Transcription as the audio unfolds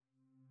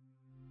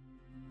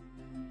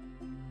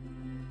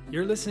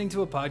You're listening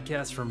to a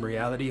podcast from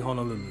Reality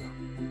Honolulu.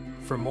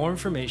 For more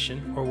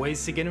information or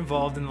ways to get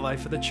involved in the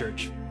life of the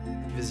church,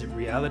 visit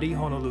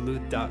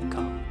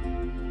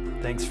realityhonolulu.com.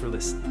 Thanks for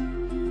listening.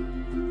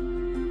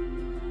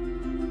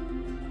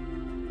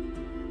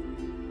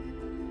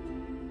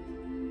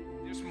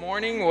 This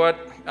morning, what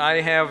I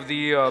have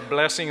the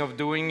blessing of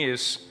doing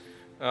is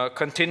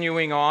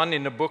continuing on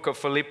in the book of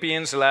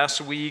Philippians.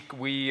 Last week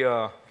we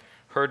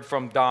heard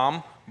from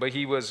Dom, but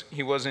he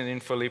wasn't in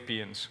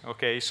Philippians.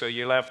 Okay, so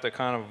you'll have to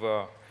kind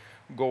of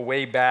go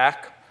way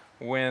back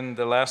when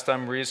the last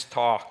time Riz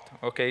talked.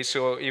 Okay,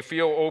 so if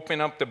you'll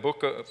open up the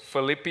book of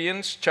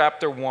Philippians,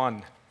 chapter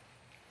 1.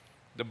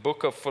 The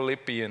book of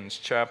Philippians,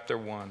 chapter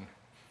 1.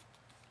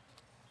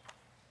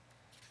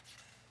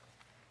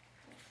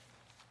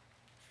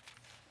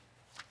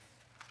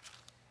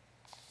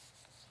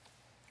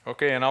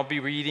 Okay, and I'll be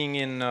reading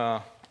in,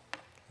 let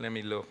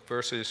me look,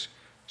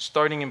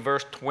 starting in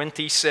verse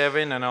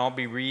 27, and I'll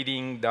be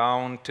reading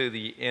down to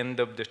the end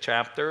of the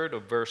chapter, to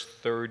verse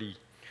 30.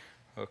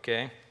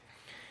 Okay?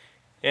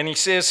 And he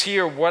says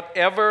here,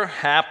 whatever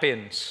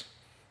happens,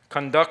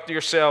 conduct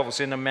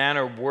yourselves in a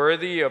manner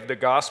worthy of the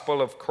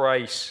gospel of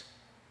Christ.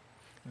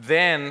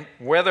 Then,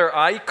 whether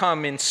I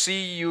come and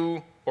see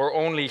you or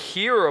only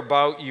hear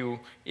about you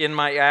in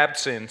my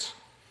absence,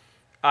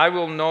 I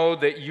will know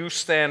that you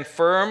stand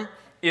firm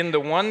in the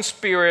one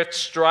Spirit,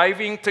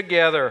 striving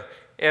together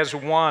as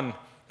one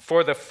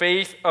for the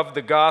faith of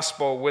the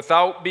gospel,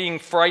 without being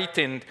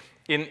frightened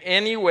in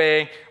any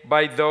way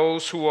by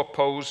those who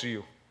oppose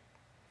you.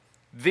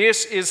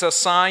 This is a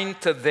sign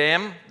to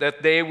them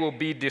that they will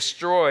be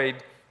destroyed,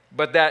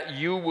 but that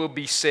you will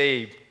be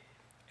saved,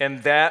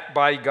 and that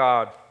by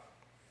God.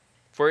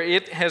 For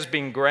it has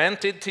been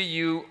granted to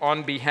you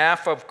on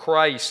behalf of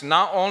Christ,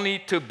 not only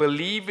to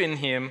believe in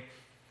him,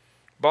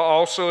 but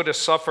also to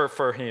suffer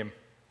for him,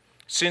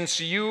 since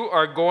you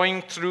are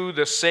going through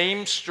the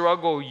same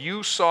struggle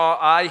you saw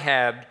I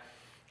had,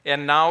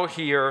 and now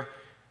hear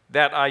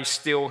that I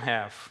still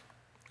have.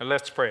 And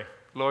let's pray.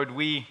 Lord,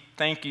 we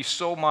thank you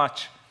so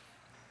much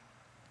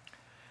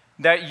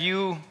that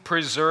you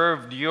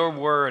preserved your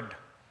word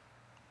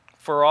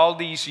for all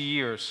these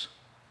years.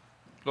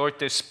 Lord,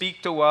 to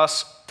speak to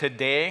us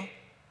today,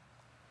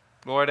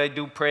 Lord, I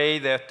do pray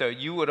that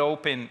you would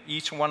open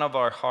each one of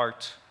our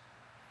hearts,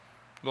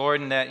 Lord,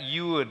 and that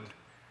you would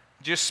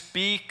just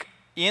speak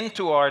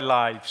into our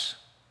lives.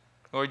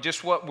 Lord,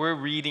 just what we're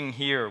reading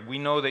here, we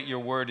know that your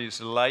word is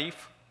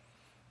life,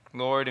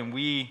 Lord, and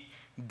we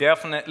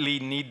definitely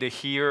need to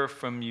hear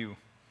from you.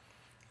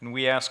 And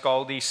we ask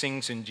all these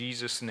things in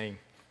Jesus' name.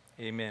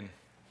 Amen.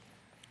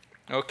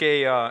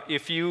 Okay, I'll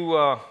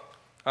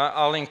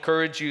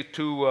encourage you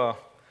to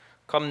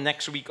come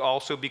next week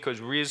also, because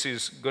Riz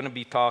is going to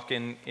be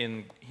talking,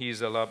 and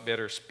he's a lot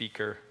better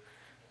speaker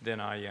than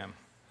I am.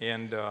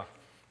 And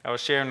I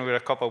was sharing with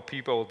a couple of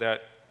people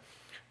that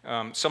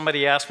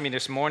somebody asked me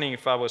this morning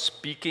if I was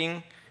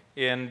speaking,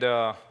 and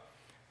I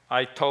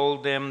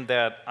told them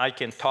that I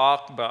can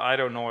talk, but I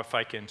don't know if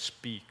I can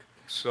speak.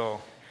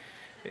 So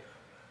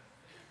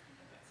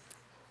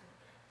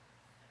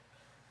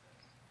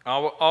I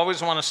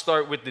always want to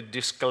start with the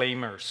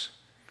disclaimers.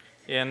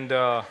 And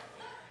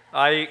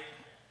I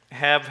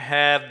have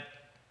had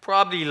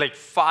probably like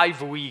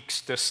 5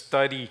 weeks to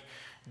study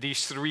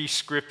these 3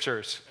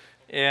 scriptures,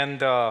 and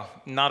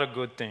not a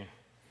good thing,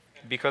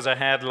 because I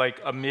had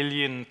like a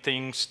million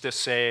things to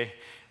say,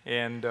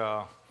 and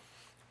that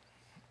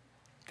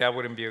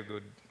wouldn't be a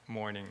good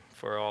morning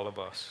for all of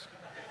us.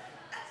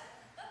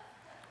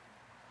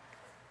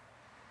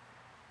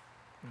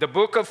 The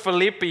book of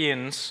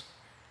Philippians,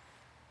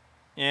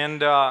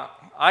 and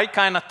I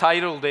kind of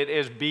titled it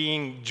as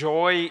being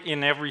joy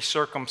in every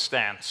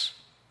circumstance.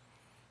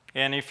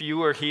 And if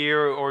you are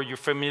here or you're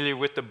familiar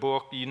with the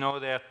book, you know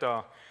that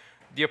the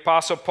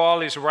Apostle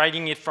Paul is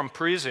writing it from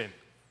prison.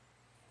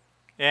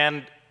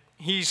 And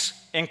he's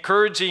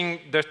encouraging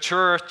the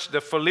church,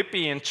 the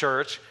Philippian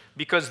church,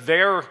 because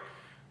they're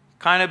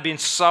kind of been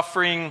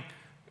suffering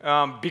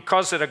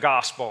because of the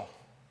gospel.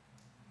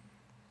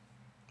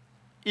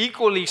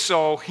 Equally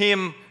so,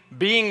 him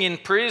being in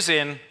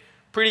prison,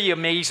 pretty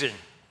amazing.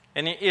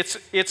 And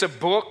it's a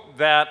book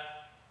that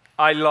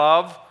I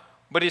love,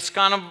 but it's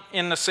kind of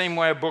in the same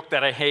way a book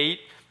that I hate,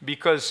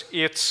 because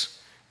it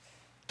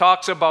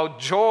talks about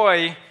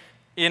joy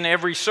in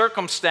every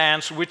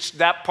circumstance, which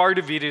that part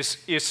of it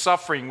is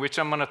suffering, which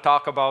I'm going to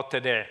talk about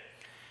today.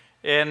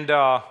 And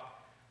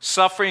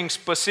suffering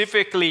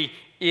specifically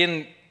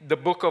in the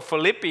book of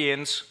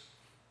Philippians,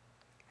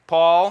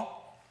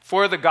 Paul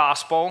for the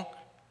gospel,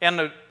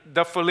 and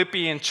the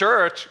Philippian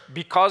church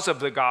because of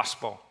the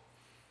gospel.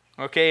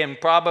 Okay, and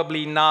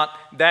probably not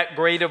that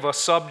great of a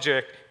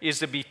subject is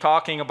to be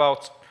talking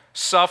about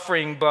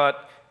suffering,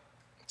 but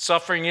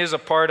suffering is a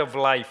part of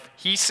life.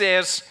 He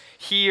says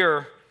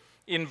here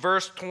in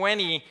verse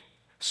 20,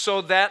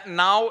 so that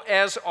now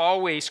as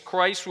always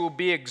Christ will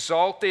be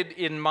exalted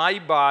in my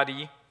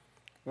body,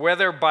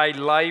 whether by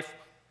life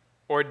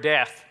or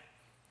death.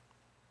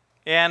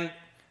 And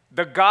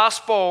the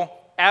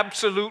gospel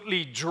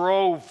absolutely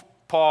drove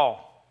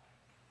Paul.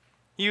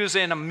 He was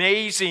an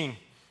amazing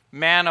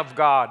man of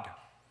God.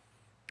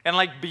 And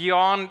like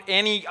beyond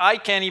I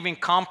can't even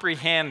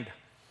comprehend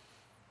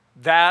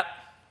that,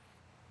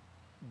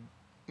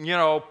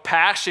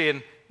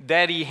 passion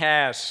that he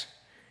has.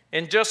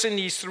 And just in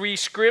these 3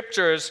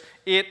 scriptures,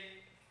 it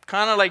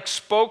kind of like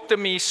spoke to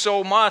me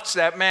so much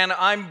that, man,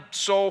 I'm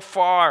so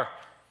far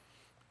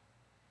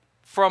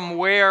from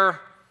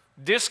where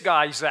this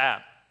guy's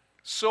at.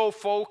 So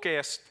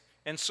focused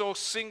and so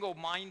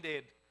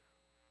single-minded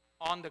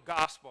on the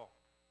gospel.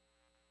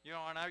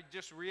 And I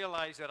just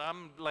realized that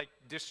I'm like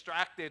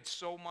distracted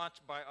so much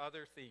by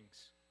other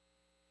things.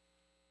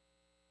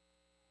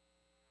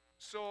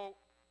 So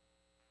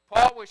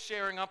Paul was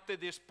sharing up to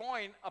this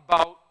point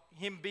about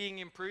him being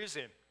in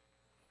prison.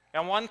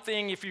 And one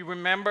thing, if you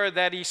remember,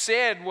 that he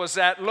said was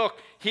that, look,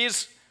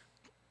 his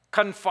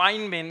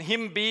confinement,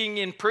 him being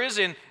in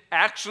prison,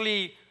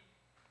 actually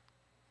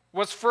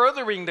was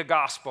furthering the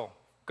gospel,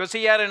 because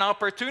he had an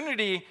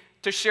opportunity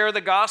to share the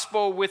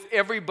gospel with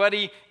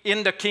everybody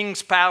in the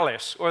king's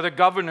palace or the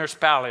governor's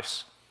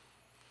palace.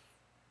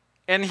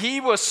 And he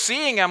was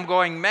seeing them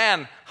going,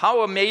 man,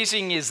 how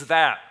amazing is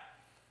that?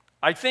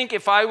 I think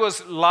if I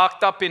was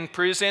locked up in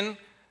prison,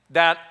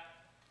 that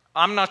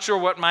I'm not sure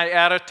what my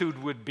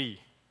attitude would be.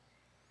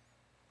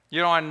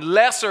 On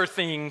lesser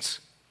things,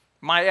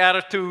 my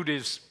attitude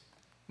is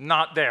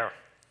not there.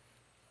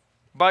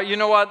 But you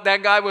know what?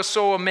 That guy was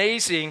so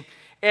amazing.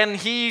 And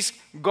he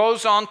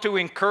goes on to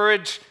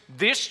encourage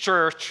this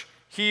church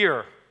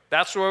here.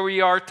 That's where we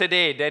are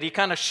today. That he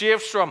kind of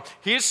shifts from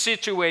his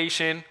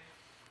situation,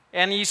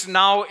 and he's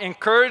now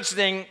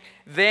encouraging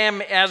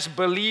them as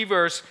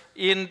believers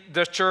in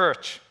the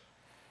church.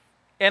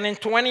 And in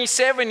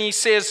 27, he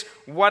says,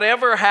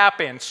 whatever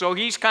happens. So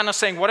he's kind of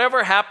saying,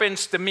 whatever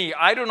happens to me,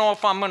 I don't know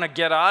if I'm going to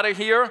get out of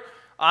here.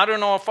 I don't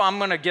know if I'm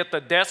going to get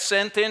the death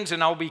sentence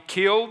and I'll be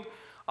killed.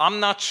 I'm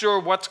not sure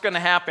what's going to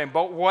happen.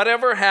 But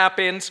whatever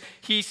happens,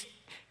 he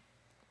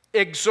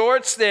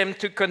exhorts them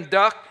to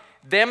conduct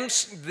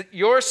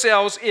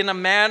yourselves in a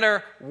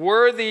manner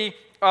worthy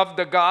of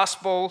the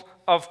gospel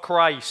of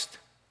Christ.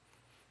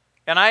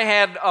 And I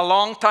had a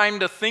long time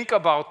to think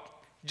about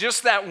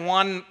just that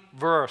one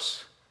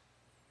verse.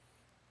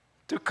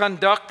 To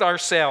conduct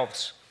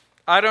ourselves.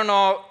 I don't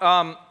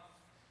know.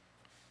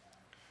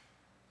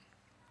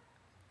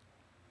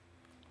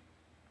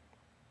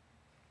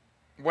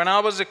 When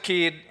I was a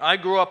kid, I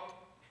grew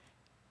up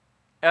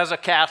as a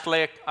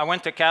Catholic. I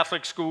went to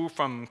Catholic school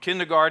from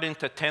kindergarten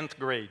to 10th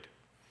grade.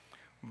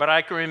 But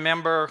I can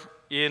remember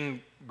in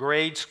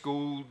grade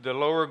school, the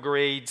lower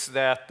grades,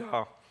 that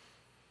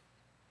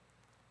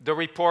the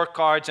report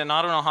cards, and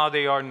I don't know how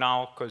they are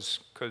now because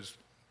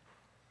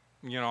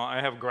I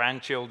have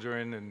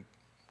grandchildren and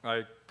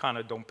I kind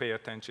of don't pay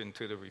attention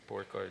to the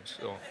report cards.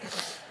 So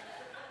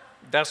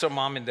that's a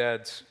mom and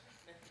dad's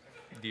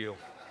deal.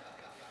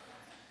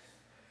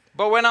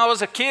 But when I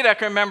was a kid, I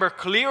can remember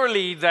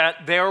clearly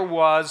that there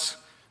was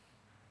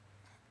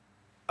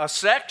a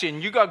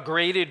section, you got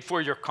graded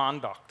for your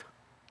conduct.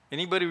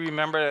 Anybody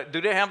remember that?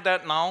 Do they have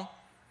that now?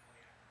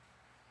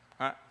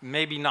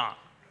 Maybe not,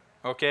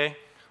 okay?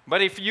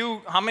 But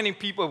how many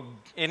people,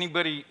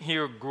 anybody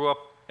here grew up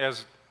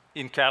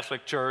in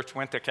Catholic church,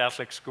 went to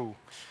Catholic school,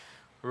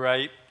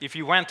 right? If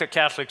you went to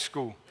Catholic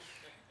school,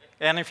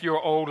 and if you're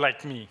old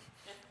like me,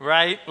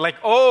 right? Like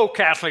old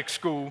Catholic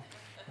school,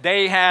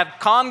 they had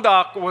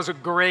conduct was a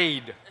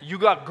grade. You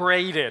got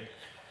graded.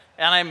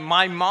 And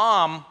my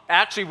mom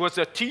actually was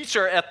a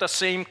teacher at the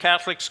same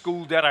Catholic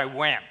school that I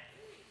went.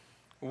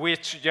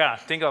 Which,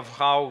 think of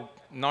how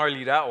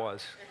gnarly that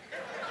was.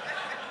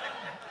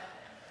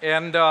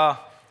 And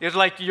it's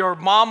like your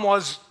mom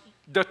was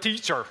the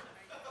teacher.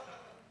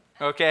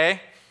 Okay?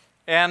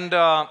 And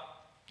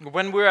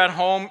when we were at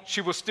home,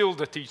 she was still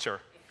the teacher.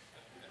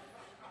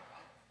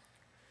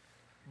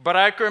 But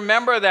I can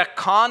remember that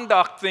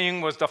conduct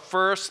thing was the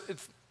first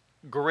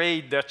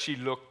grade that she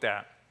looked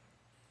at.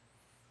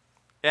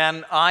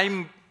 And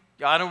I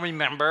don't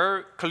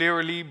remember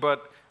clearly,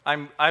 but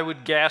I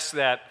would guess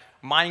that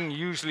mine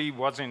usually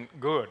wasn't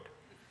good.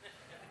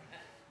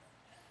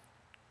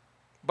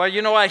 But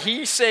you know what?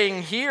 He's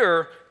saying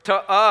here to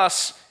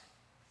us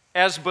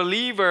as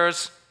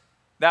believers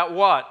that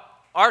what?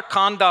 Our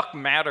conduct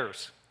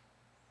matters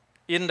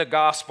in the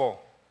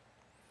gospel.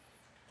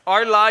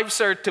 Our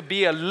lives are to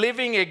be a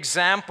living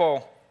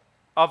example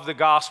of the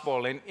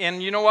gospel.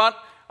 And you know what?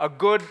 A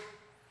good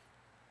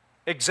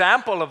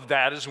example of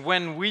that is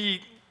when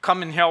we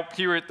come and help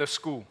here at the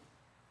school.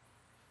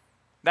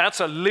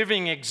 That's a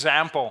living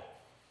example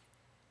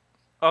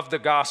of the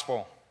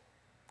gospel.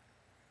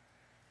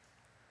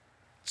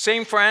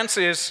 St.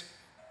 Francis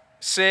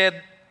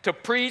said to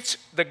preach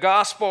the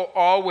gospel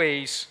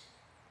always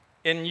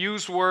and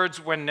use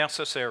words when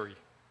necessary.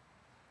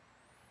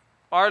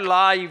 Our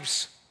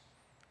lives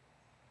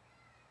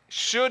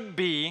should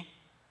be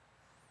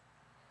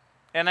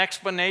an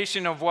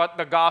explanation of what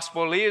the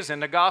gospel is,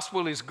 and the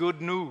gospel is good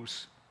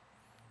news.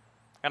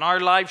 And our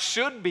lives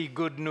should be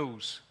good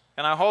news.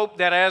 And I hope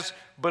that as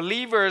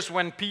believers,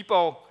 when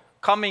people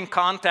come in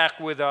contact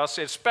with us,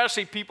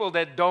 especially people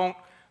that don't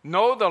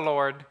know the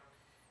Lord,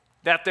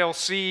 that they'll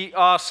see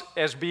us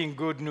as being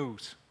good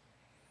news.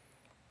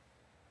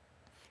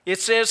 It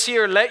says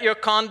here, let your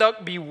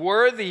conduct be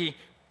worthy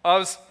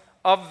of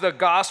the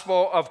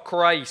gospel of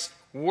Christ.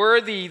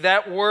 Worthy,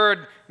 that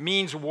word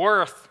means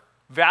worth,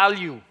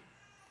 value,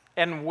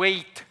 and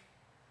weight.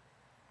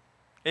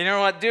 You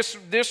know what?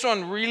 This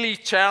one really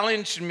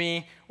challenged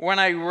me when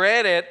I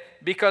read it,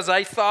 because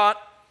I thought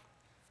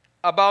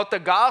about the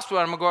gospel.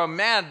 I'm going,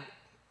 man,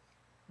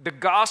 the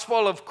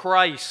gospel of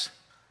Christ,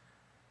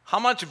 how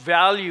much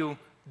value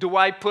do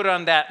I put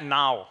on that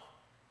now?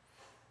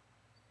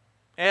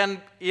 And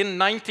in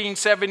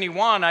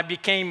 1971, I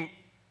became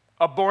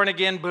a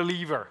born-again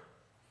believer.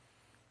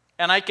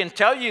 And I can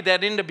tell you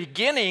that in the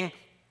beginning,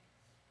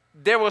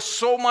 there was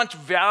so much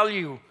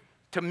value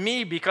to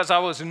me because I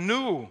was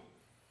new.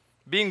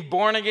 Being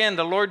born again,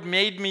 the Lord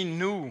made me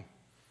new.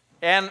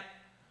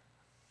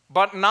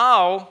 But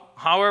now,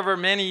 however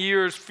many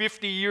years,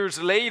 50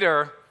 years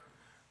later,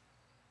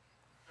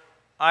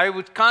 I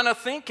was kind of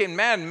thinking,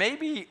 man,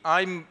 maybe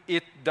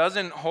it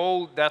doesn't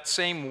hold that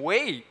same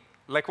weight.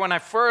 Like when I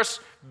first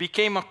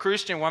became a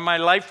Christian, when my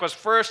life was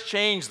first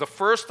changed, the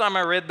first time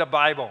I read the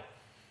Bible,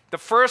 the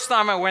first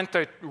time I went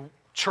to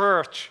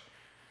church,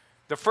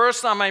 the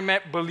first time I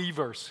met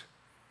believers.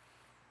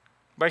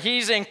 But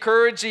he's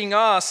encouraging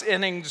us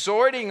and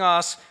exhorting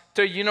us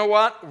to, you know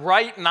what,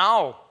 right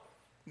now,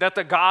 that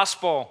the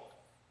gospel,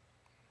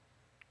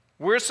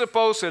 we're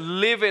supposed to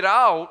live it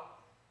out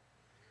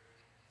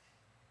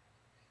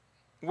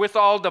with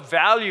all the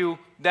value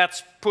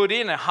that's put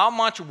in it. How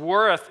much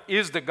worth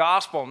is the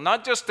gospel?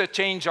 Not just to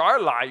change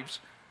our lives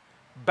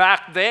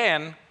back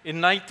then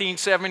in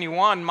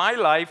 1971, my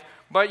life,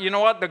 but you know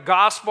what? The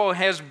gospel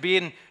has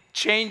been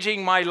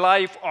changing my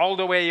life all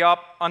the way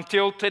up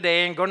until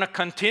today and going to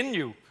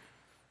continue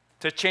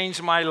to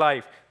change my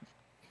life.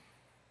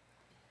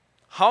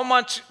 How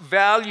much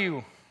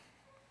value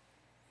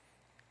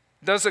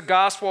does the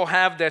gospel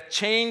have that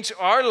changed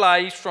our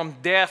lives from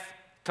death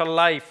to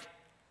life?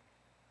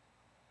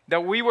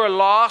 That we were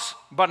lost,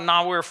 but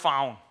now we're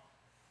found.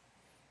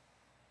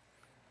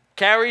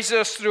 Carries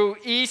us through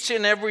each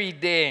and every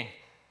day.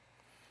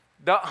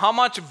 How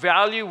much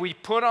value we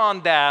put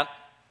on that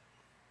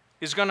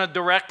is going to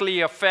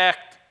directly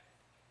affect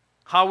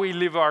how we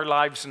live our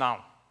lives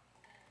now.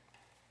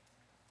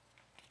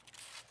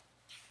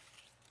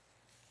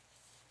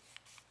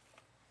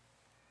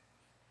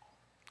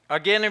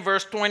 Again, in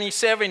verse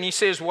 27, he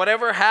says,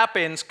 whatever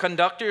happens,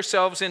 conduct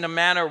yourselves in a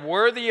manner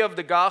worthy of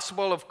the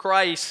gospel of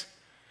Christ,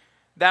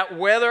 that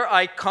whether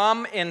I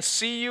come and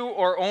see you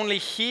or only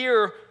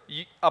hear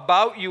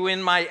about you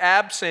in my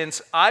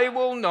absence, I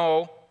will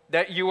know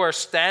that you are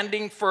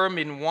standing firm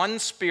in one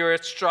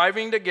spirit,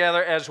 striving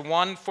together as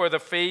one for the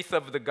faith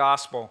of the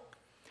gospel.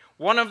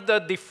 One of the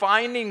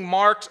defining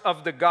marks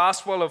of the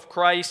gospel of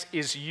Christ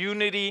is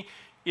unity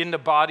in the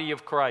body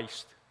of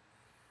Christ.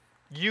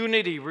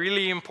 Unity,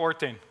 really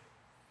important.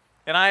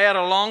 And I had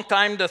a long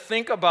time to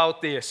think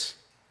about this.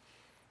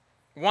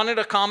 One of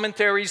the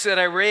commentaries that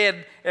I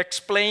read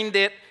explained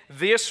it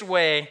this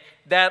way,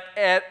 that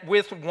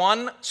with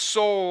one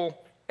soul,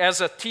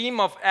 as a team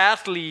of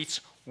athletes,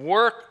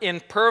 work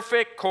in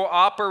perfect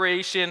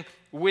cooperation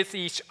with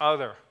each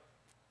other.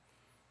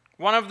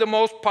 One of the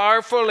most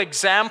powerful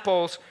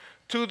examples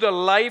to the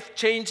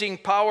life-changing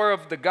power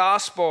of the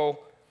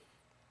gospel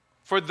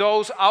for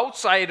those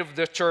outside of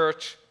the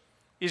church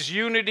is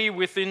unity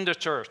within the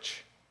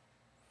church.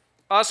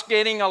 Us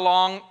getting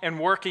along and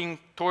working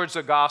towards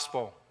the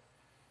gospel.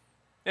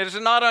 It is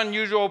not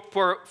unusual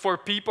for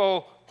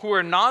people who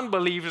are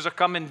non-believers to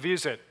come and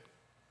visit,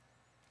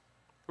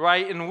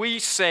 right? And we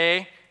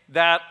say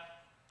that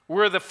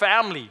we're the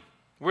family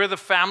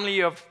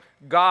of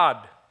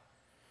God.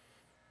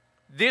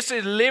 This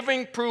is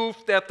living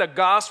proof that the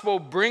gospel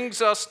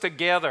brings us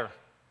together,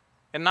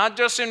 and not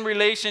just in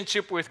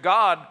relationship with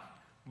God,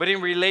 but in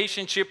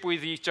relationship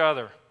with each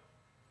other.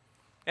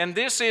 And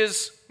this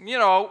is,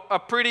 a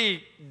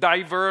pretty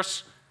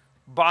diverse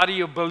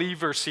body of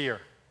believers here.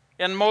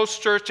 And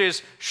most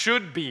churches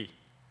should be.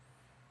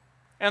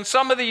 And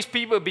some of these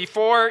people,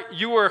 before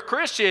you were a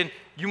Christian,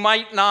 you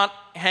might not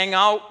hang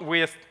out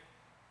with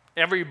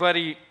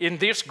everybody in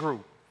this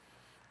group.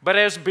 But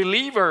as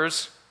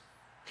believers,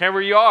 here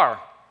we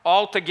are,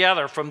 all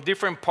together from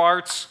different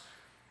parts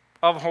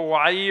of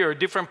Hawaii or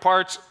different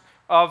parts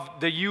of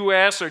the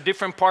U.S. or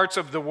different parts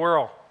of the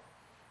world.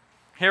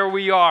 Here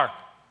we are.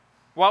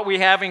 What we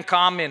have in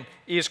common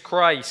is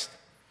Christ.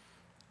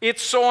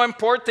 It's so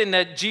important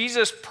that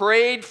Jesus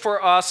prayed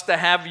for us to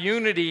have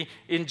unity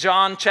in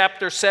John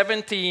chapter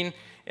 17,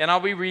 and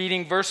I'll be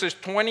reading verses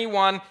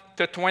 21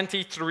 to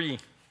 23.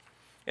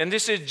 And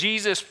this is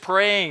Jesus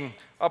praying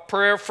a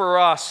prayer for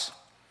us.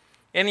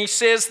 And he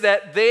says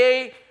that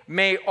they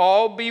may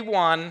all be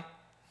one,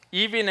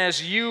 even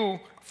as you,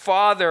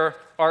 Father,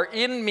 are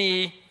in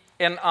me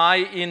and I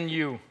in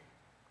you.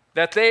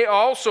 That they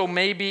also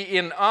may be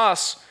in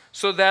us,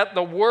 so that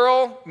the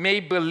world may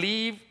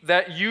believe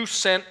that you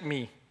sent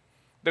me.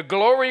 The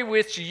glory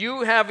which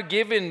you have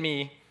given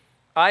me,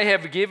 I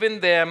have given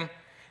them,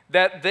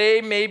 that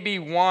they may be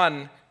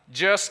one,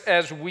 just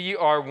as we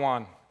are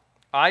one.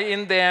 I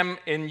in them,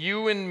 and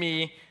you in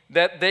me,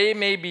 that they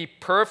may be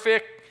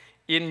perfect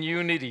in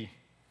unity,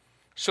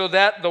 so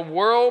that the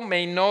world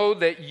may know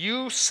that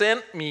you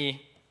sent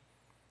me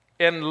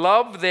and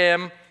loved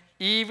them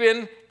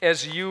even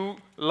as you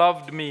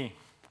loved me.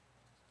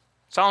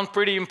 Sounds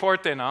pretty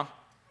important, huh?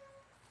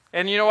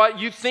 And you know what?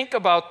 You think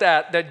about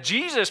that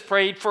Jesus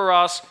prayed for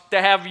us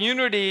to have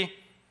unity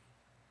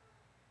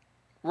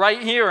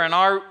right here in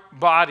our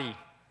body.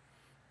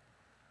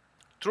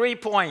 3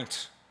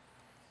 points.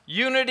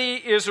 Unity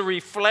is a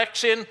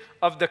reflection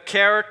of the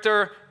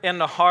character and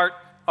the heart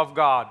of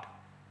God.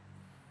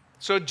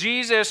 So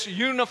Jesus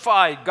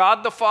unified.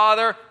 God the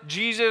Father,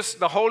 Jesus,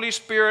 the Holy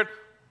Spirit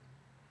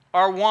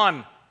are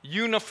one,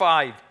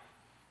 unified.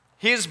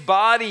 His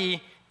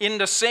body, in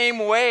the same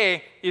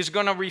way, is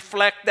going to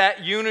reflect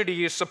that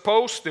unity. Is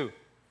supposed to.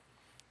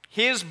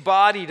 His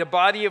body, the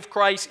body of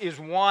Christ, is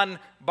one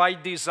by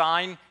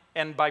design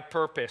and by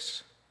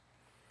purpose.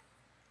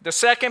 The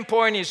second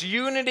point is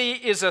unity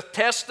is a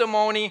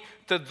testimony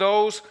to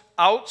those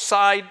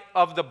outside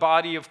of the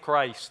body of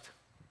Christ.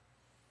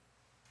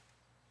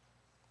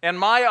 And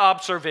my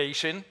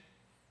observation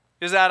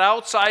is that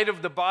outside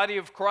of the body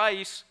of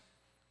Christ,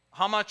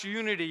 how much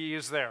unity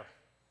is there?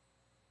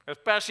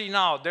 Especially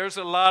now, there's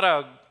a lot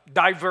of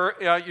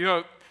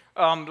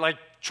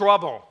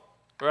trouble,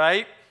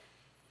 right?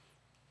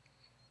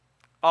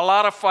 A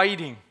lot of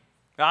fighting.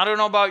 Now, I don't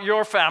know about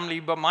your family,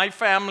 but my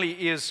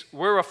family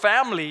we're a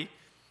family,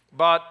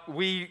 but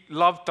we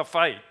love to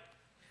fight.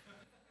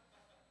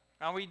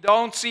 And we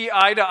don't see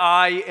eye to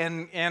eye,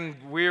 and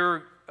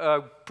we're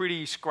a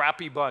pretty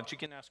scrappy bunch. You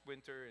can ask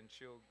Winter, and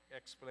she'll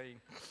explain.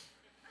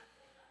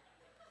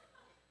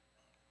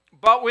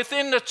 But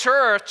within the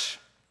church,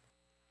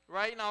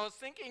 right now, I was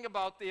thinking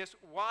about this,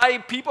 why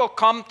people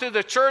come to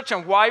the church,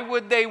 and why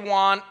would they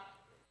want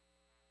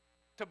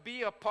to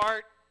be a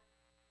part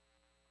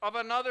of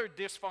another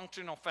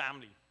dysfunctional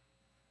family?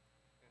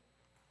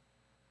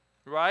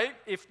 Right?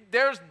 If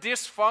there's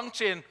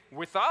dysfunction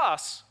with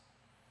us,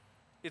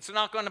 it's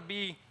not going to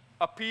be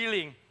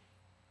appealing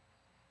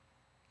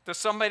to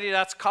somebody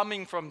that's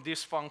coming from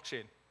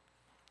dysfunction.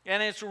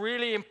 And it's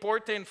really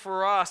important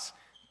for us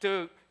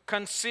to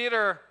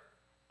consider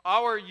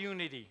our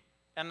unity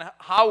and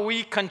how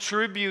we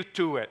contribute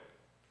to it.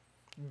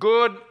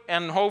 Good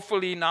and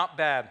hopefully not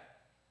bad.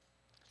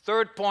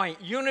 Third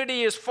point,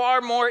 unity is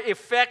far more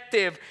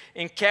effective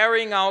in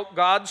carrying out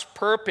God's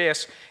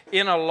purpose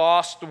in a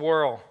lost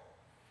world.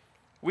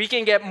 We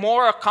can get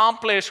more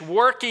accomplished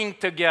working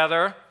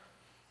together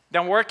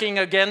than working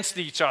against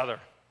each other.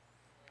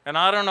 And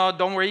I don't know,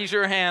 don't raise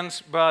your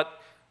hands,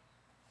 but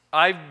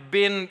I've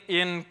been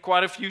in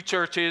quite a few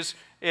churches,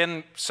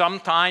 and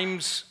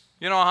sometimes,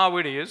 you know how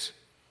it is.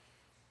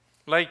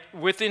 Like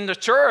within the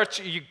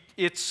church,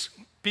 it's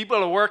people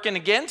are working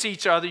against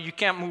each other. You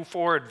can't move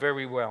forward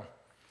very well.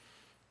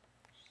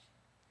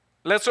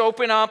 Let's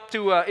open up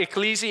to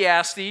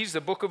Ecclesiastes,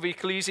 the book of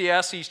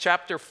Ecclesiastes,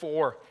 chapter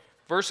 4,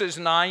 verses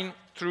 9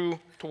 through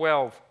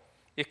 12.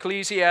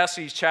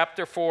 Ecclesiastes,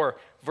 chapter 4,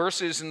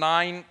 verses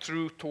 9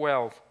 through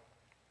 12.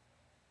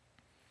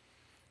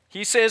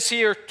 He says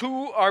here, 2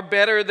 are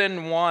better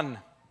than 1,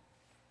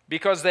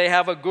 because they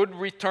have a good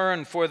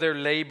return for their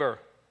labor.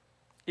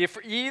 If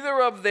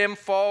either of them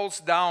falls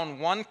down,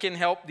 one can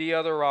help the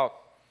other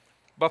up.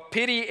 But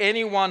pity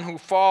anyone who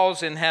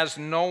falls and has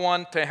no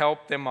one to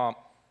help them up.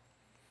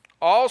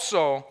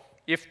 Also,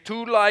 if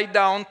 2 lie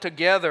down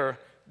together,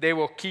 they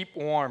will keep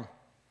warm.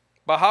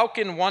 But how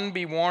can one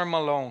be warm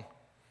alone?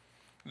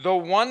 Though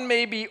one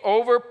may be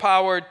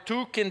overpowered,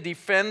 2 can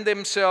defend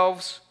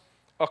themselves.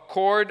 A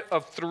cord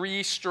of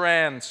 3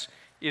 strands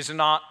is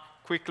not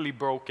quickly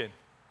broken.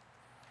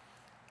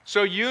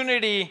 So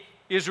unity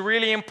is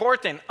really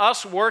important.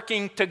 Us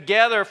working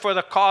together for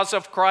the cause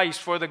of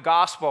Christ, for the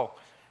gospel,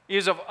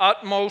 is of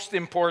utmost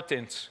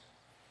importance.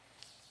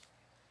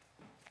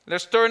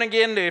 Let's turn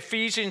again to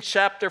Ephesians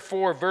chapter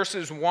 4,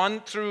 verses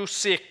 1 through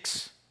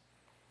 6.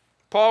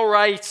 Paul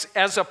writes,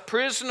 "As a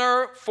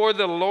prisoner for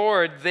the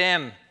Lord,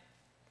 then,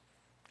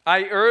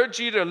 I urge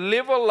you to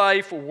live a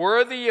life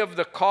worthy of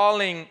the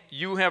calling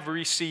you have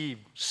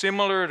received,"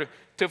 similar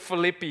to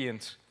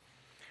Philippians.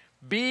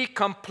 "Be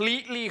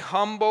completely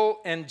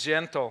humble and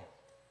gentle.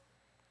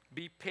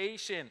 Be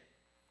patient,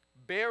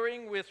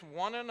 bearing with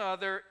one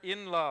another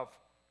in love.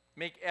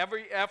 Make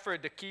every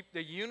effort to keep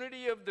the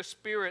unity of the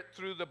Spirit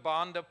through the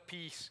bond of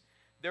peace.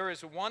 There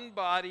is one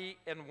body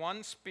and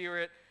one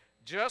Spirit,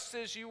 just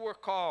as you were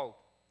called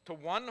to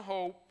one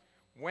hope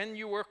when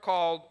you were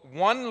called,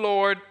 one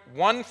Lord,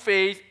 one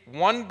faith,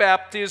 one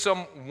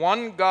baptism,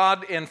 one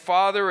God and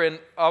Father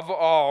of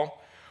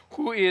all,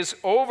 who is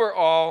over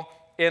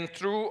all and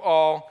through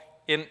all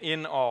and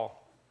in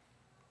all."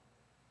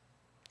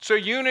 So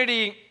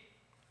unity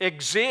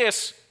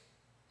exists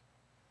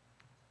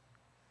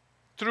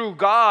through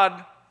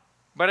God,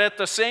 but at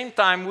the same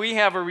time, we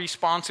have a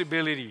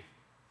responsibility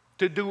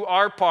to do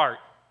our part.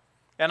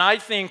 And I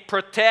think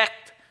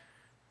protect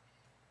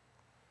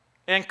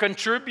and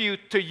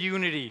contribute to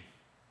unity.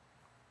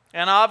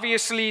 And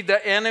obviously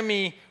the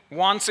enemy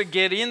wants to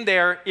get in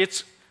there.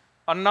 It's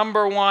a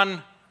number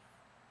one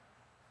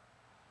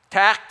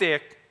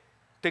tactic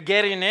to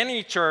get in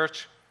any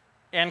church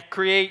and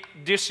create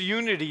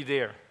disunity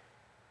there.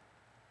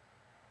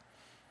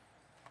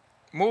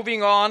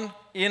 Moving on,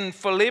 in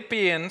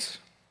Philippians,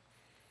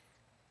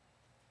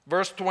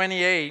 verse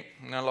 28,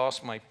 and I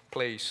lost my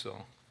place, so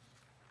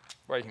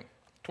right here.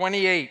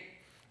 28,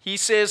 he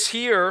says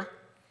here,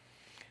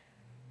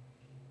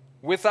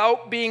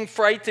 without being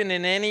frightened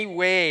in any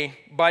way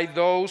by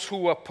those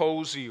who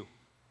oppose you.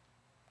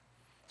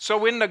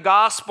 So in the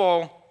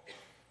gospel,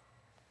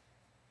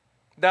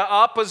 the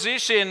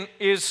opposition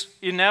is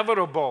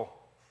inevitable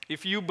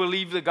if you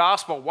believe the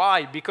gospel.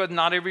 Why? Because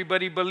not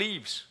everybody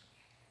believes.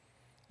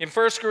 In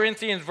 1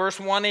 Corinthians verse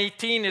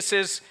 1:18, it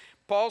says,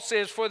 Paul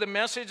says, for the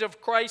message of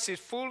Christ is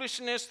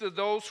foolishness to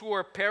those who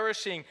are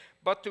perishing,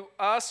 but to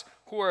us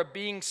who are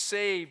being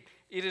saved,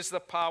 it is the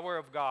power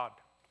of God.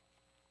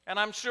 And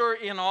I'm sure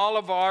in all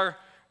of our,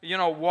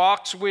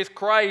 walks with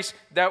Christ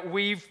that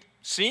we've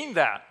seen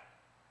that.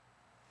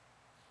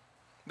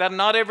 That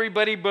not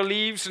everybody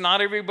believes,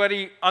 not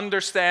everybody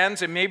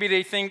understands, and maybe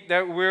they think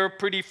that we're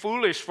pretty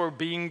foolish for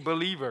being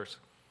believers.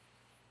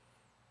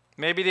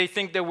 Maybe they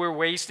think that we're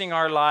wasting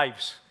our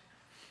lives.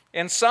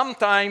 And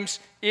sometimes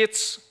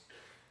it's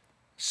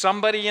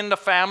somebody in the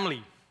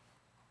family.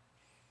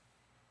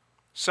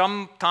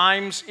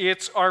 Sometimes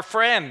it's our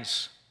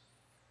friends.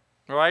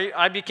 Right?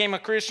 I became a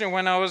Christian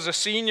when I was a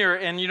senior,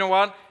 and you know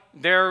what?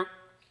 There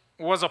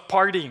was a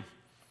party.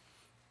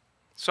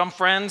 Some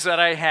friends that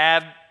I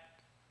had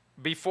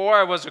before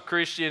I was a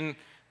Christian,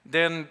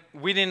 then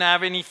we didn't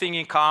have anything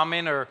in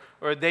common, or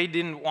they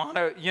didn't want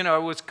to,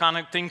 it was kind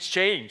of things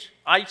changed.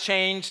 I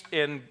changed,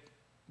 and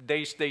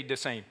they stayed the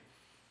same.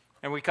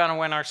 And we kind of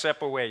went our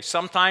separate ways.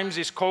 Sometimes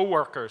it's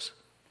coworkers,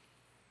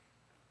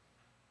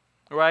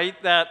 right?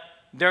 That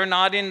they're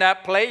not in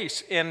that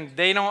place, and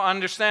they don't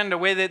understand the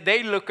way that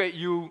they look at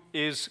you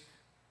is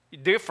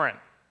different.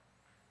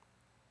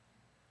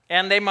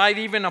 And they might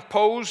even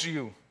oppose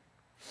you.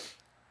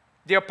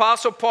 The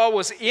Apostle Paul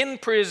was in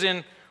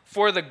prison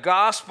for the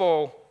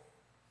gospel,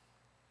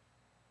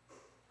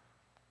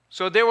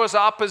 so there was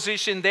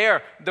opposition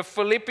there. The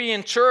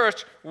Philippian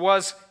church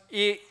was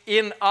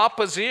in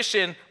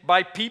opposition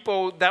by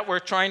people that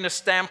were trying to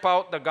stamp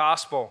out the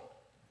gospel.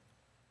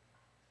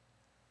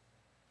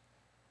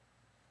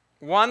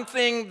 One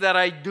thing that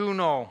I do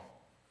know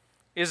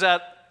is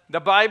that the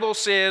Bible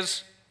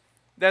says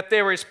that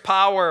there is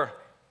power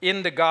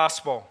in the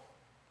gospel.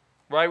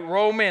 Right?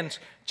 Romans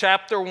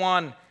chapter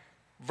 1,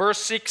 verse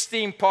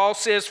 16, Paul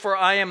says, for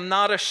I am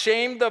not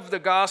ashamed of the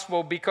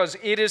gospel, because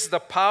it is the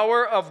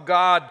power of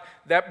God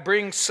that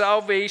brings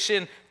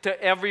salvation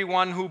to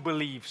everyone who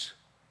believes.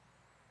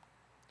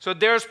 So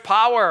there's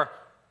power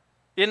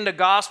in the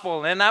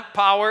gospel, and that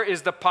power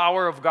is the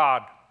power of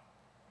God.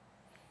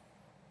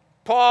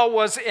 Paul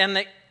was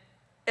an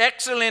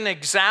excellent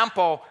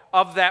example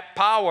of that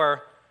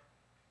power,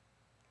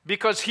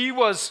 because he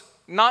was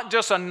not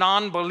just a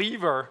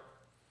non-believer,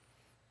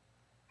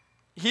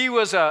 he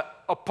was an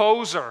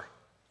opposer.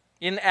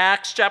 In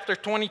Acts chapter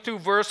 22,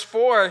 verse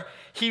 4,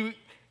 he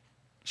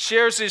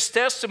shares his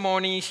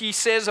testimony. He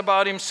says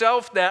about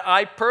himself that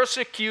I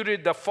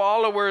persecuted the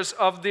followers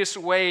of this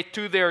way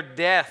to their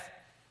death,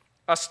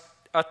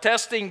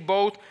 arresting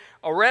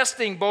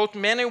both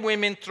men and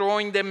women,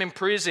 throwing them in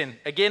prison.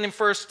 Again, in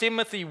 1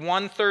 Timothy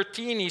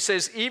 1:13, he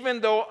says,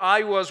 even though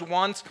I was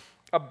once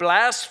a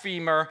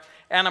blasphemer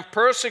and a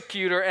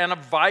persecutor and a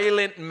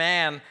violent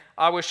man,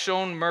 I was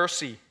shown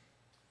mercy,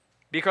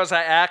 because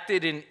I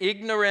acted in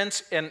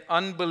ignorance and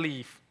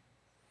unbelief.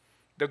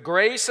 The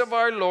grace of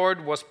our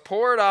Lord was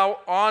poured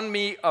out on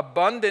me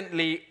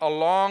abundantly,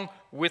 along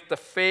with the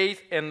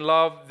faith and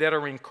love that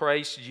are in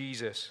Christ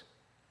Jesus.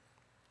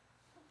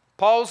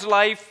 Paul's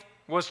life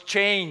was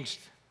changed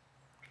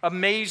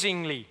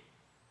amazingly.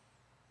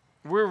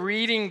 We're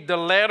reading the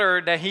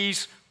letter that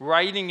he's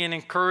writing and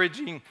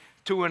encouraging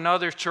to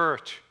another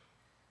church.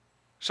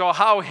 So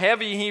how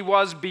heavy he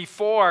was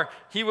before,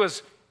 he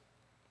was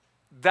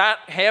that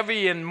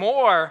heavy and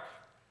more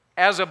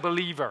as a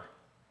believer.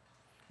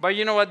 But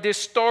you know what? This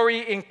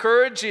story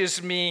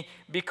encourages me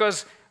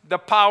because the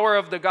power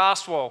of the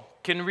gospel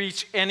can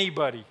reach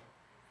anybody.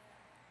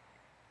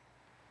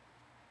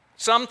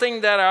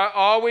 Something that I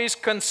always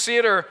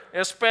consider,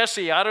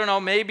 especially, I don't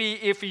know, maybe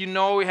if you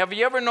know, have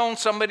you ever known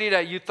somebody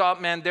that you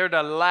thought, man, they're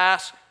the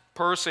last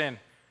person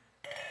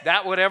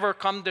that would ever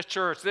come to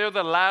church? They're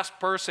the last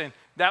person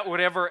that would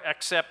ever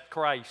accept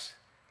Christ.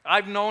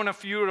 I've known a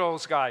few of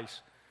those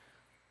guys.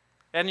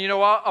 And you know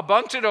what? A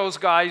bunch of those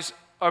guys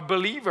are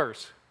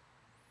believers.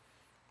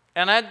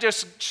 And that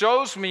just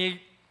shows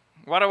me,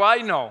 what do I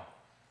know?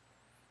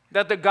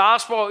 That the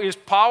gospel is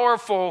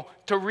powerful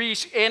to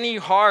reach any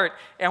heart,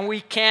 and we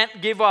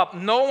can't give up.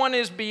 No one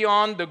is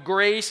beyond the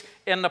grace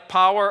and the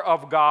power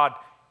of God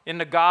in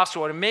the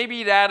gospel. And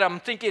maybe that, I'm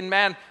thinking,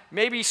 man,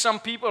 maybe some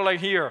people are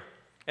here,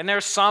 and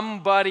there's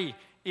somebody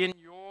in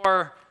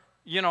your,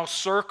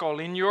 circle,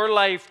 in your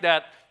life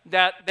that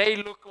they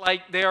look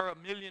like they're a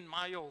million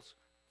miles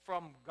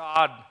from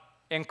God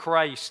and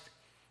Christ.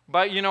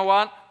 But you know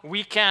what?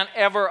 We can't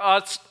ever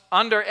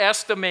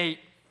underestimate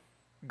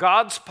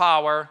God's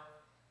power.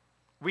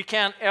 We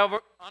can't ever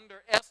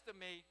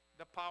underestimate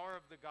the power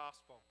of the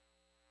gospel.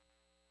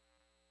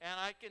 And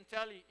I can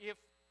tell you, if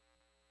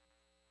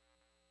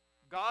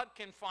God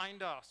can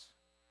find us,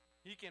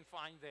 He can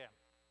find them.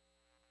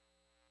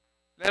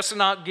 Let's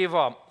not give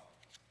up.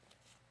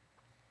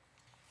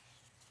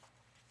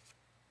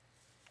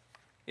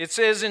 It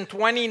says in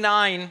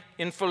 29,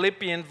 in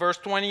Philippians, verse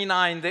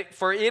 29, that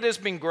for it has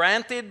been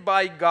granted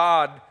by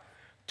God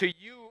to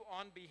you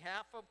on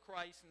behalf of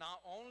Christ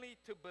not only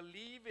to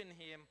believe in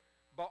Him,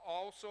 but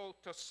also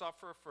to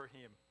suffer for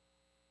Him.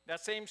 That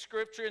same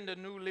scripture in the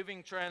New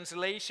Living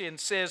Translation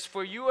says,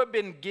 for you have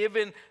been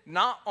given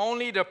not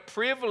only the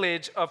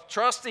privilege of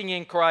trusting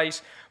in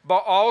Christ,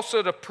 but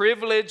also the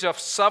privilege of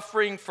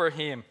suffering for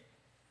Him.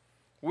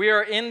 We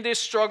are in this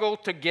struggle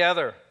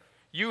together.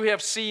 You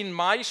have seen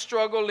my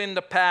struggle in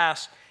the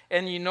past,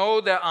 and you know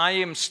that I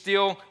am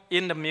still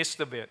in the midst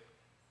of it.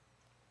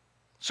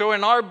 So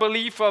in our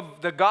belief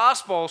of the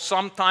gospel,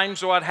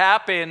 sometimes what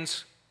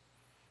happens,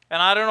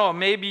 and I don't know,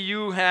 maybe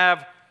you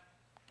have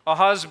a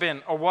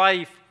husband, a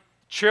wife,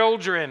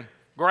 children,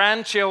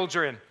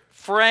 grandchildren,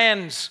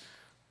 friends,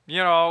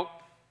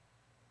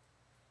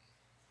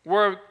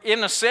 where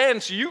in a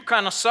sense you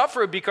kind of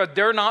suffer because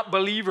they're not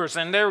believers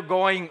and they're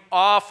going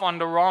off on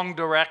the wrong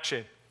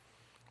direction.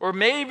 Or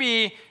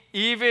maybe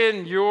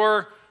even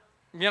you're,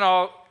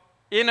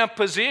 in a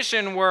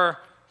position where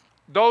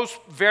those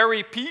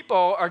very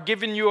people are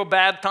giving you a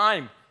bad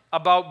time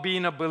about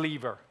being a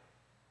believer.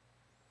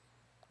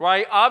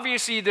 Right?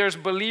 Obviously, there's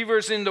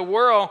believers in the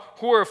world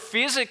who are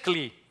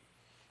physically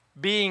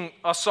being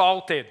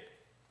assaulted,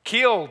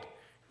 killed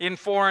in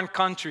foreign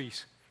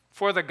countries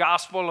for the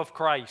gospel of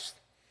Christ.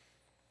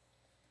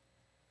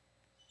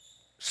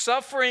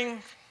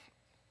 Suffering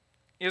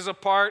is a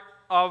part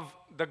of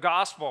the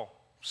gospel.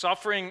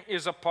 Suffering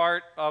is a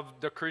part of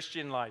the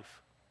Christian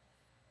life.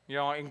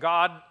 And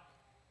God,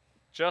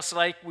 just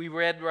like we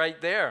read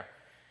right there,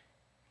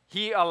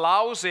 He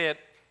allows it,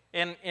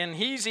 and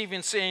He's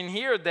even saying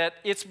here that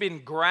it's been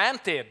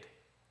granted.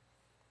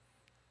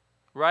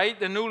 Right?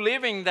 The New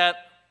Living, that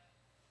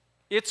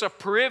it's a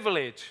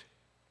privilege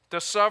to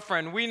suffer.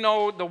 And we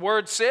know the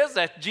Word says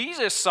that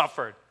Jesus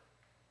suffered.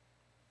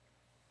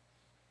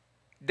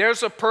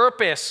 There's a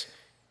purpose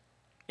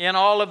in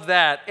all of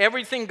that.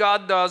 Everything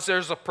God does,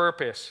 there's a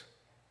purpose.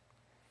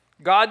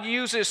 God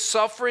uses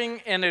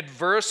suffering and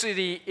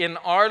adversity in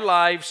our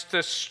lives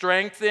to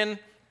strengthen,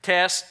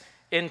 test,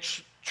 and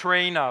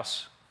train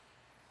us.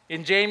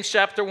 In James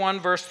chapter 1,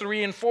 verse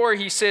 3 and 4,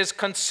 he says,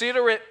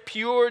 consider it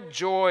pure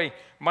joy,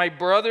 my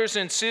brothers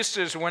and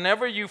sisters,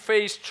 whenever you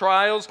face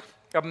trials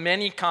of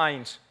many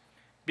kinds,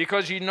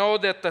 because you know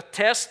that the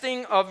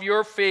testing of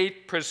your faith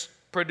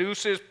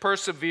produces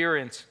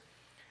perseverance.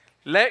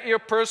 Let your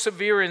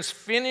perseverance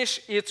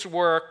finish its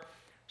work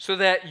so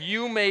that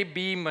you may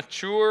be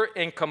mature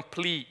and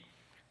complete,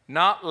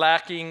 not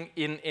lacking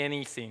in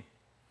anything.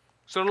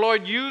 So the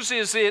Lord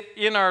uses it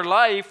in our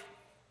life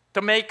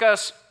to make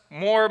us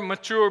more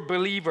mature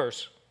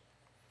believers.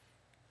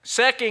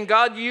 Second,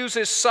 God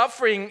uses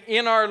suffering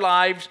in our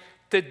lives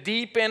to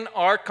deepen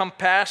our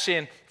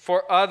compassion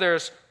for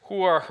others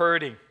who are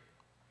hurting.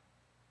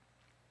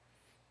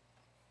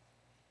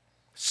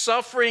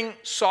 Suffering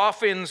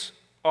softens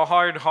a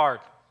hard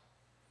heart.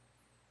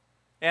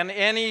 And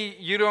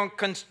you don't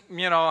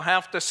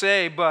have to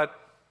say, but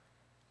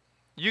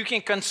you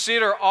can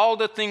consider all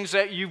the things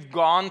that you've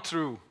gone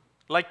through,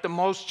 like the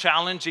most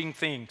challenging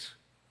things.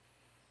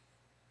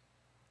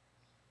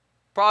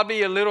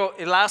 Probably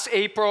last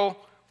April,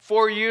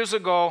 4 years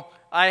ago,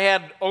 I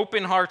had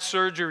open heart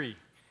surgery.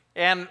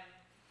 And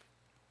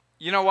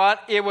you know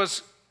what? It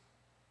was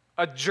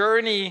a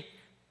journey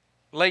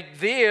like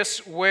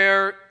this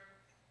where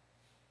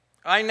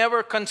I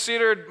never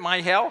considered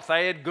my health.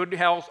 I had good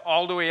health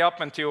all the way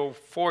up until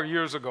 4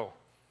 years ago.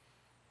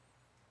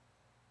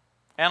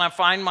 And I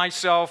find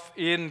myself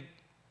in,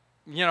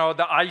 the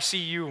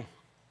ICU.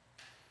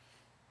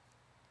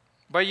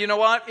 But you know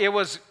what? It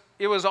was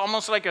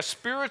almost like a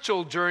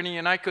spiritual journey,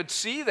 and I could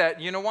see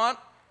that,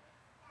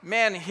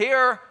 man,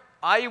 here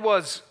I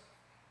was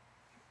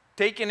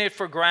taking it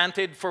for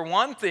granted for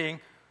one thing,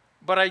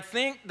 but I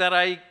think that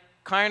I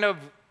kind of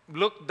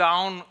looked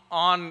down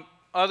on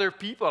other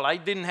people. I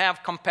didn't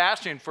have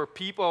compassion for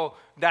people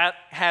that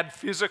had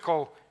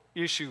physical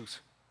issues.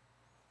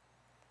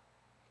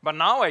 But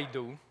now I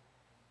do,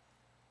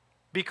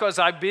 because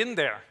I've been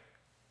there.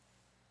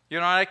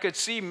 I could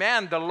see,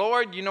 man, the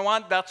Lord,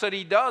 that's what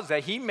He does,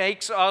 that He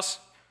makes us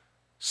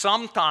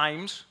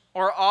sometimes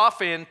or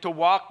often to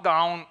walk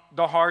down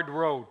the hard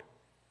road.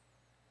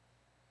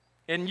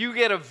 And you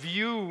get a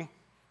view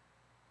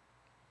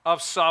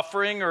of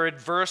suffering or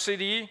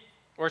adversity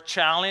or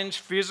challenge,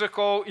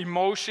 physical,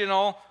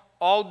 emotional,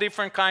 all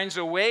different kinds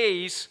of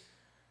ways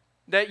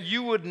that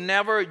you're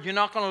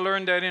not going to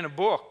learn that in a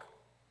book.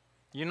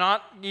 You're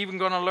not even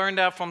going to learn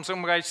that from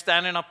some guy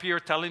standing up here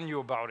telling you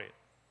about it.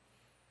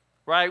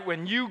 right?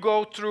 When you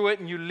go through it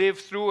and you live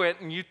through it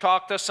and you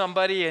talk to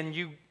somebody and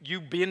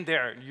you've been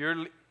there,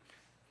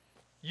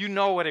 you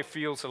know what it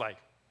feels like.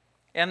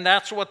 And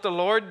that's what the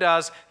Lord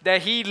does,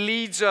 that He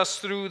leads us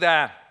through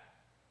that.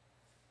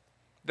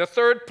 The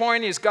third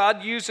point is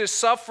God uses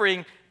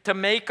suffering to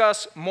make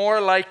us more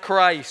like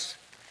Christ.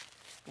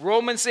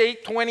 Romans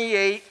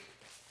 8:28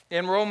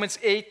 and Romans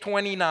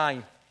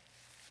 8:29.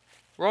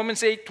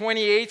 Romans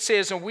 8:28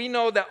 says, and we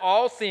know that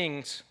all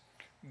things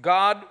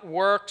God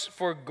works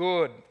for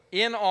good.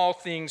 In all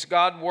things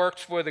God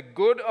works for the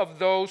good of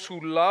those who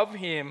love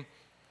Him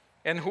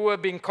and who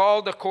have been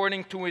called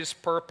according to His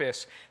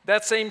purpose.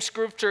 That same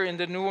scripture in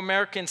the New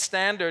American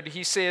Standard,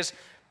 he says,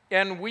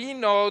 and we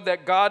know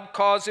that God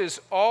causes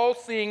all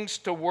things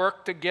to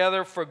work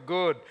together for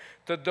good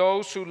to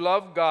those who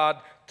love God,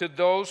 to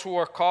those who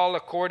are called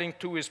according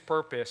to His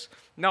purpose.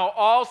 Now,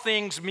 all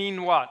things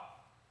mean what?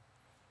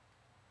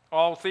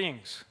 All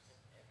things.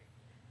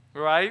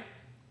 Right?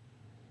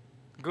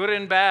 Good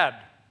and bad.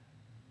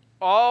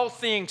 All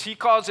things. He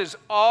causes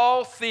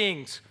all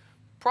things.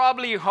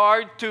 Probably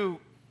hard to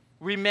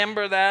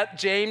remember that.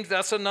 James,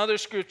 that's another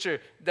scripture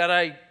that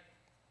I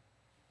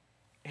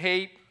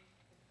hate.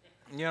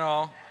 You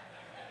know,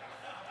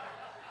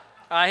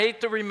 I hate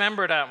to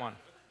remember that one.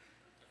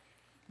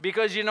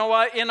 Because you know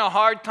what? In a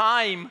hard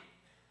time,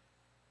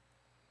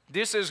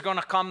 this is going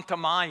to come to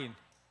mind.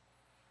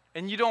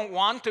 And you don't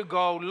want to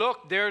go,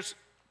 look, there's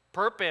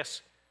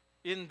purpose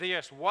in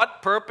this.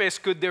 What purpose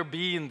could there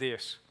be in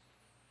this?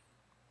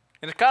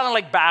 And it's kind of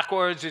like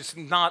backwards. It's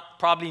not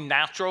probably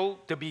natural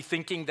to be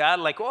thinking that.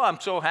 Like, oh, I'm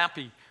so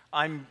happy.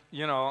 I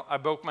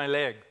broke my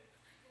leg.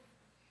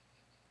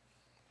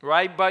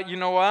 Right? But you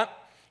know what?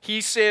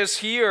 He says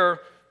here,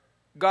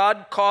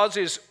 God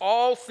causes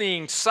all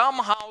things.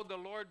 Somehow the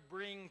Lord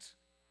brings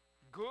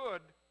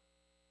good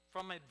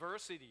from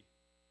adversity.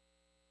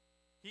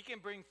 He can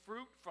bring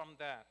fruit from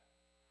that.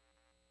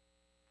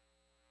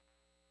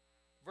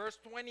 Verse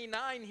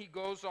 29, he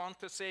goes on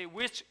to say,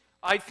 which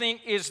I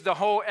think is the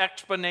whole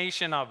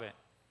explanation of it.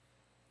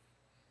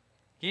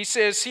 He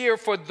says here,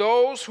 for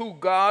those who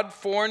God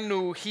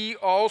foreknew, He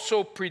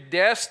also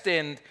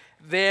predestined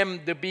them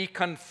to be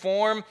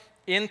conformed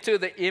into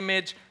the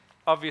image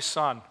of His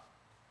Son.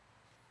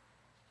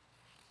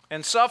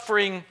 And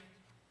suffering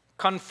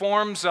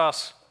conforms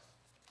us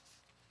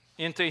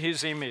into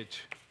His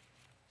image.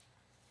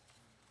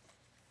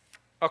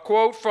 A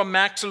quote from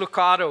Max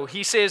Lucado.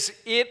 He says,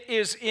 it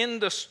is in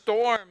the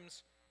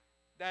storms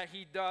that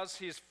He does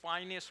His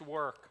finest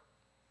work.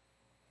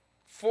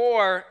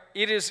 For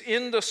it is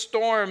in the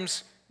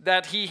storms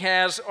that He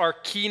has our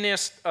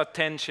keenest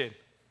attention.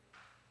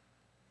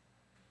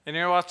 And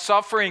you know what?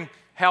 Suffering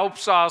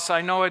helps us,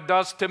 I know it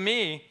does to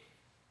me,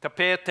 to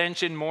pay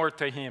attention more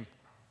to Him.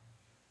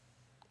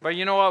 But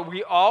you know what?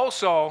 We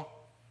also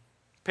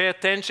pay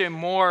attention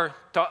more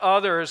to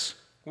others.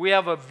 We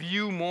have a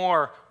view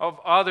more of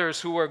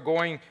others who are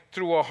going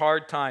through a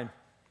hard time.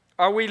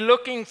 Are we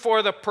looking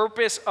for the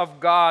purpose of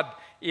God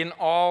in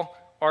all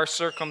our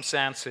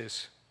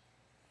circumstances?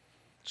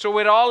 So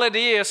with all it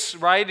is,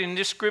 right, in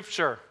this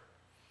scripture,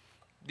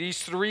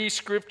 these three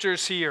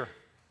scriptures here,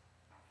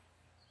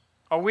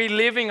 are we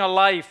living a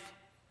life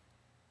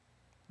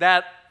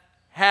that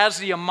has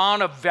the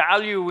amount of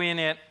value in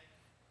it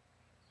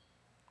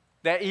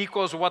that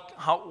equals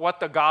what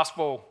the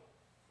gospel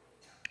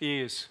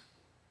is?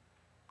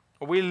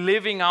 Are we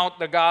living out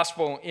the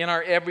gospel in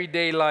our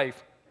everyday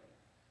life?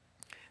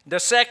 The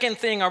second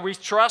thing, are we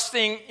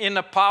trusting in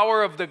the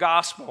power of the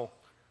gospel?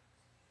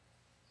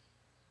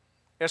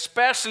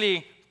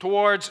 Especially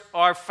towards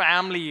our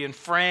family and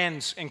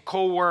friends and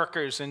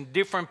co-workers and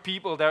different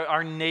people that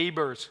are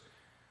neighbors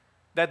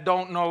that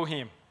don't know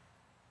Him.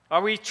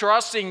 Are we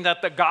trusting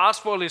that the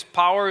gospel is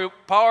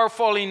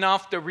powerful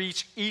enough to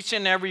reach each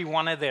and every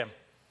one of them,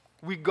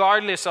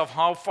 regardless of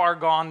how far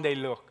gone they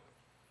look?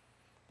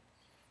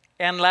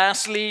 And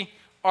lastly,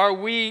 are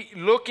we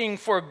looking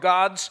for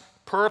God's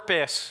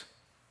purpose,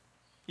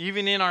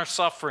 even in our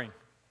suffering?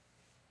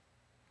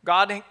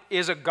 God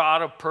is a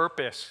God of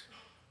purpose.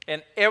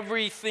 And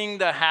everything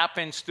that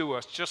happens to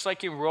us, just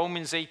like in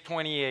Romans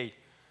 8:28,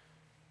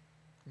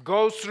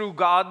 goes through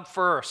God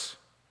first.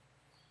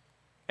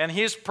 And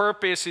His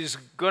purpose is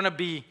going to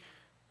be,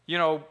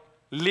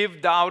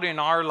 lived out in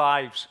our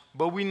lives.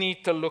 But we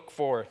need to look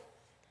for it.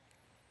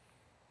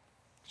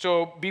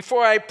 So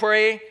before I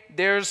pray,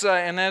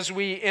 and as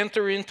we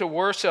enter into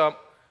worship,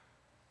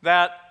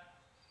 that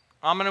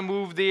I'm going to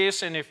move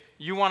this. And if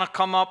you want to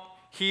come up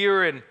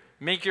here and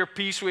make your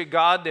peace with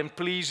God, then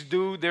please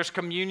do. There's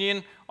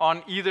communion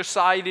on either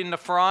side in the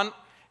front.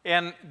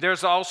 And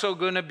there's also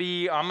going to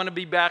be, I'm going to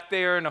be back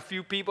there and a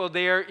few people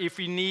there if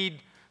you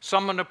need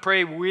someone to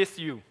pray with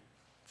you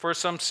for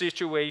some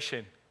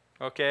situation.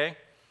 Okay?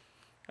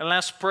 And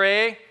let's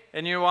pray.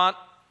 And you know what?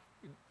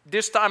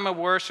 This time of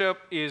worship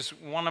is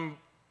one of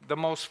the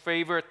most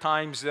favorite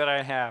times that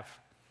I have.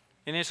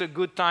 And it's a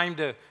good time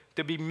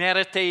to be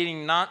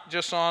meditating not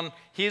just on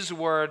His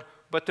Word,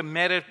 but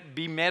to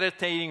be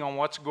meditating on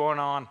what's going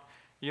on,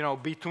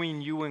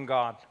 between you and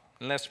God.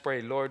 And let's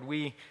pray. Lord,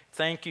 we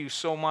thank you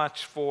so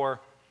much for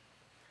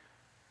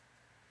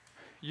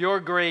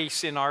your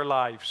grace in our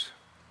lives.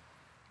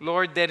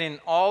 Lord, that in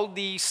all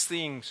these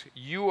things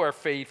you are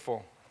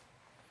faithful.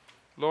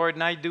 Lord,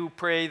 and I do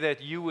pray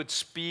that you would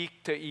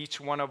speak to each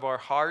one of our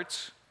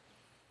hearts.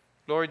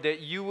 Lord,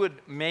 that you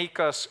would make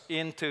us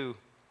into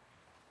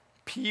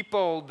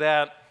people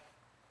that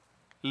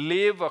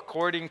live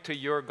according to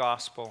your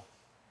gospel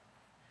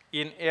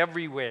in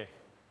every way.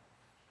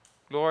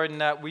 Lord,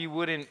 and that we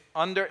wouldn't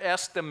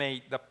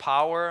underestimate the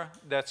power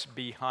that's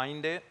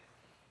behind it.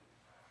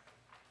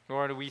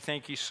 Lord, we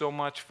thank you so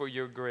much for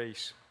your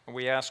grace. And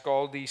we ask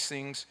all these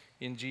things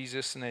in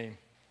Jesus' name.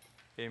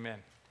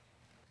 Amen.